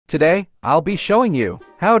Today, I'll be showing you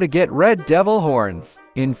how to get red devil horns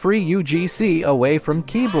in free UGC away from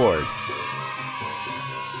keyboard.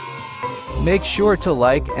 Make sure to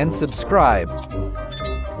like and subscribe.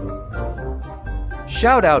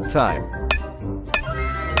 Shout out time.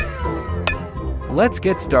 Let's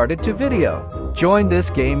get started to video. Join this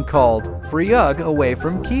game called Free UG Away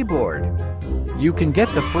from Keyboard. You can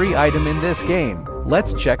get the free item in this game.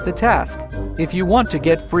 Let's check the task. If you want to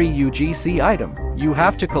get free UGC item, you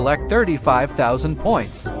have to collect 35,000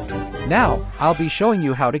 points. Now, I'll be showing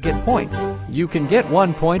you how to get points. You can get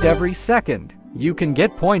 1 point every second. You can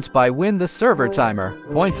get points by win the server timer.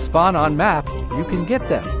 Points spawn on map, you can get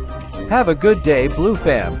them. Have a good day, Blue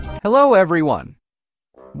Fam. Hello everyone.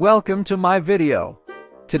 Welcome to my video.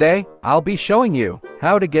 Today, I'll be showing you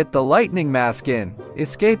how to get the lightning mask in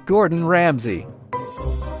Escape Gordon Ramsay.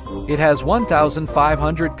 It has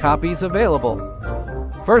 1,500 copies available.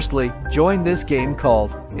 Firstly, join this game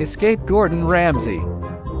called Escape Gordon Ramsay.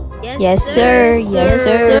 Yes, sir. Yes,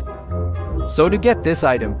 sir. So to get this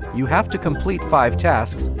item, you have to complete 5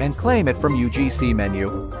 tasks and claim it from UGC menu.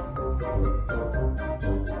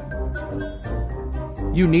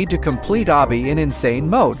 You need to complete obby in insane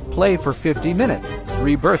mode, play for 50 minutes,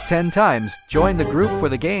 rebirth 10 times, join the group for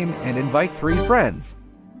the game, and invite 3 friends.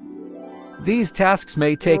 These tasks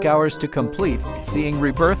may take hours to complete. Seeing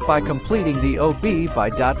rebirth by completing the OB by ...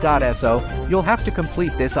 so, you'll have to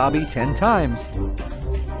complete this obby 10 times.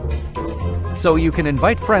 So you can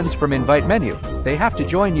invite friends from invite menu. They have to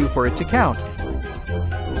join you for it to count.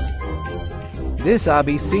 This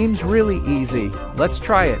obby seems really easy. Let's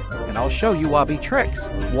try it, and I'll show you obby tricks.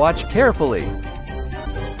 Watch carefully.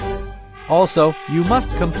 Also, you must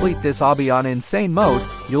complete this obby on insane mode.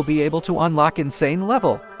 You'll be able to unlock insane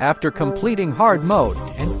level after completing hard mode,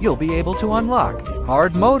 and you'll be able to unlock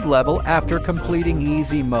hard mode level after completing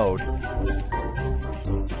easy mode.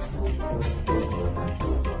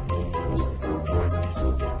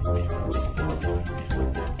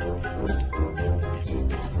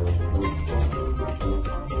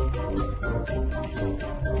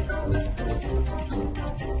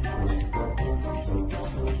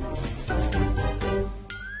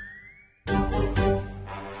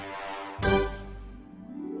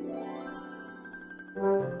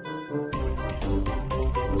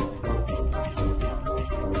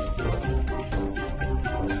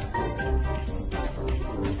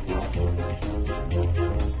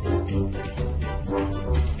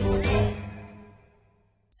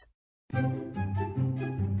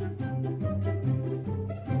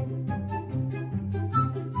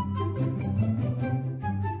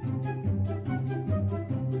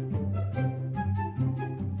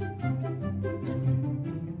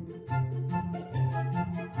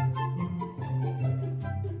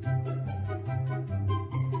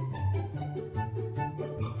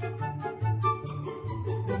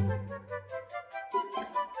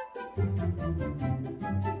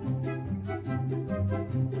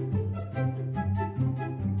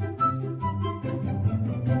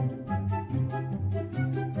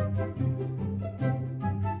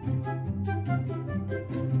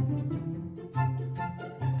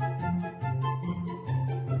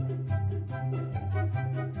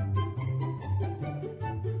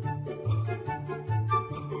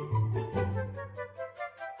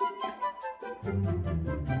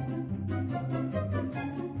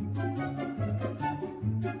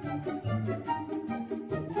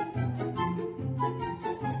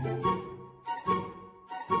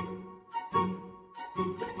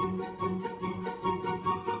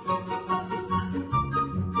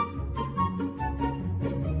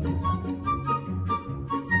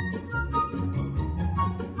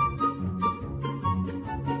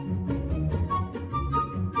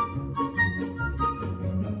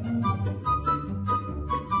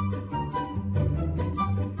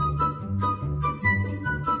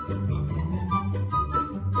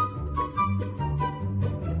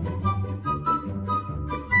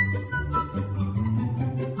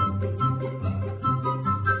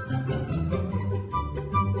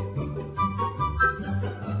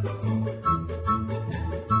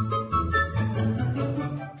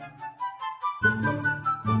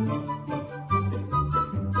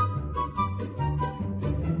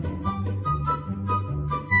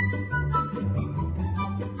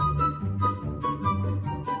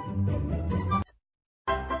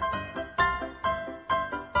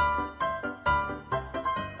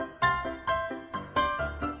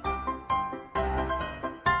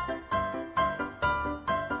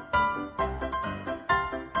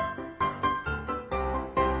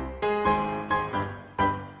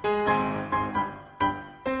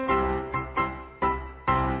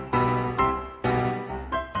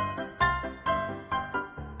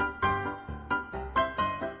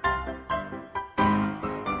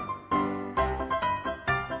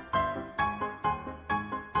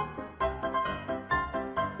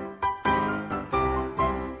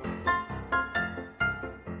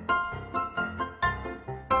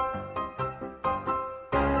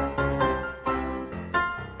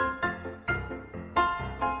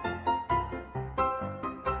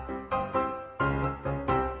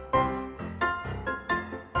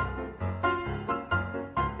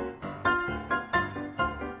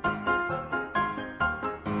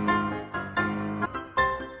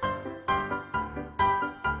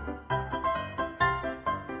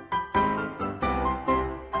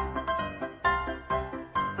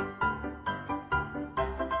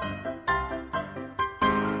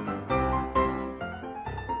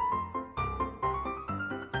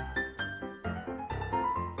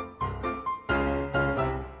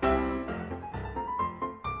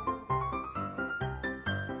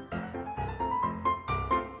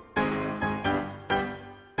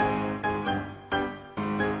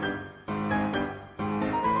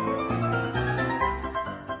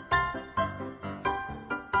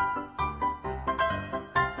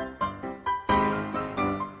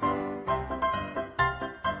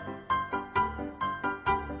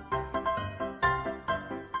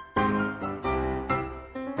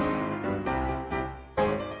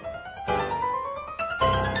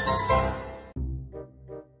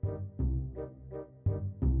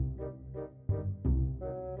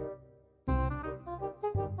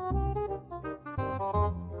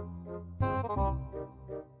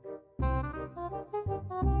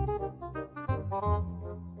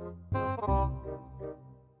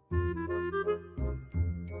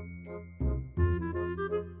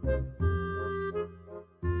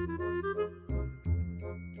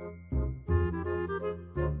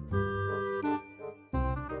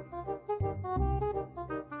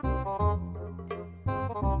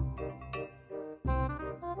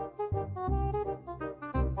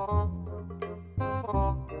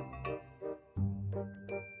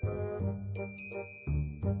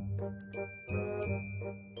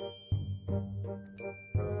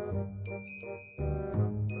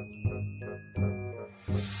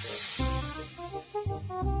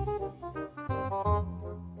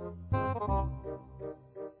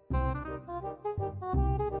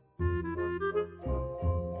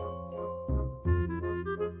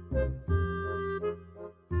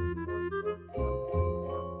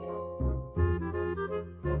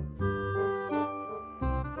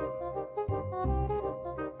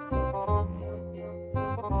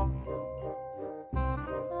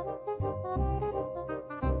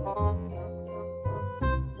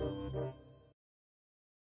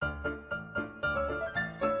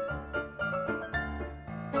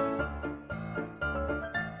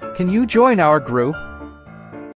 Can you join our group?